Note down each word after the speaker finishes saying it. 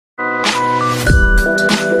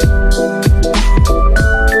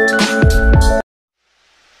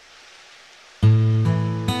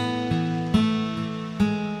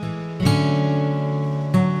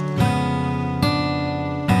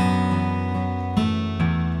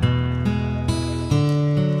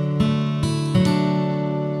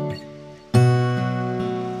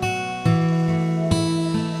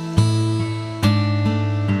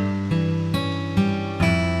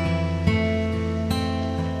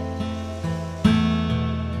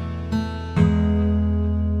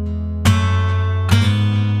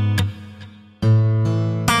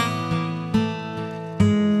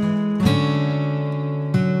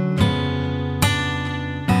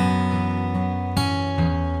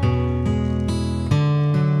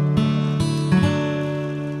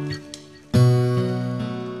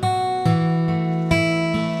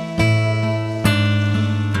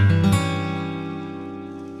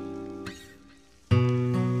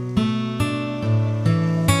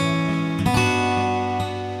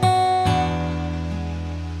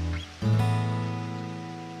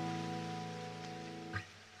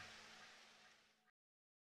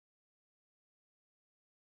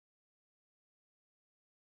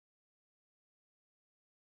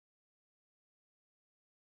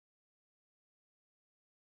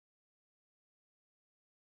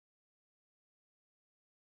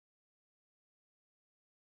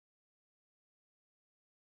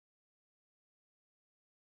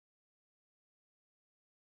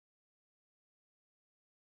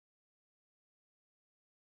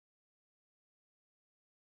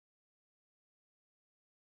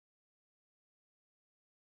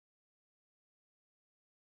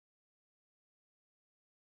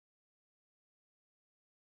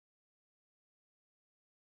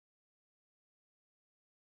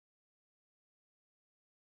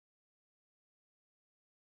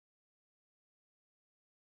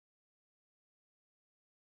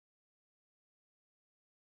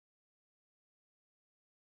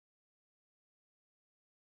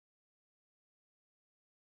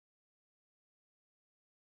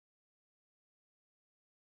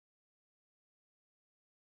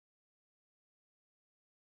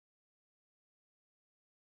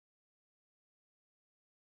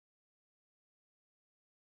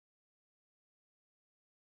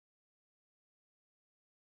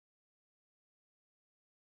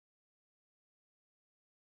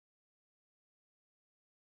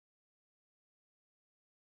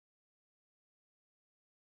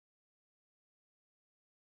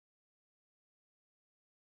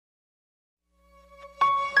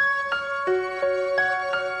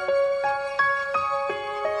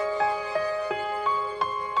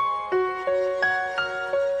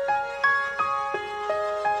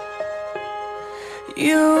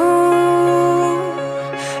You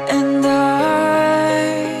and I,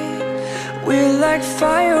 we're like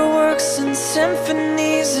fireworks and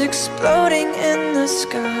symphonies exploding in the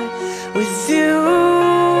sky. With you,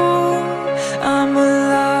 I'm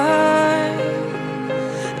alive.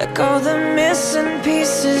 Like all the missing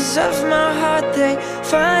pieces of my heart, they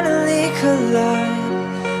finally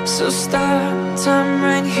collide. So stop time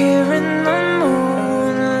right here in the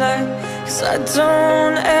moonlight, 'cause I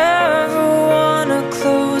don't ever wanna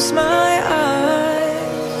close my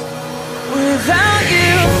eyes. Without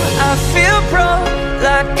you, I feel broke,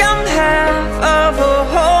 like I'm half of a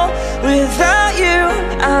whole. Without you,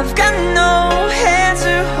 I've got no hand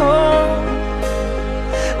to hold.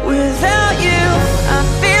 Without you, I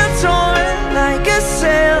feel torn like a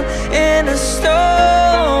sail in a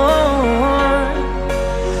storm.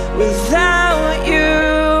 Without you,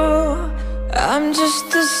 I'm just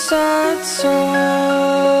a sad song.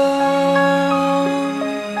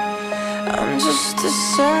 I'm just a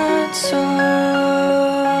sad song.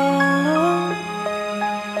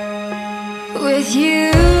 With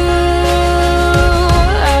you,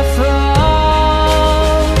 I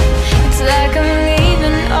fall. It's like I'm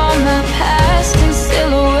leaving all my past in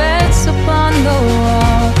silhouettes upon the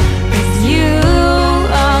wall. With you,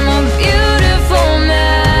 I'm a beautiful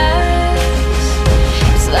mess.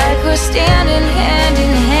 It's like we're standing hand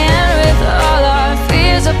in hand with all our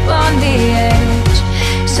fears upon the edge.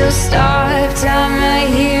 So stop time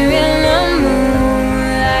right here in the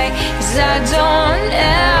moonlight, 'cause I don't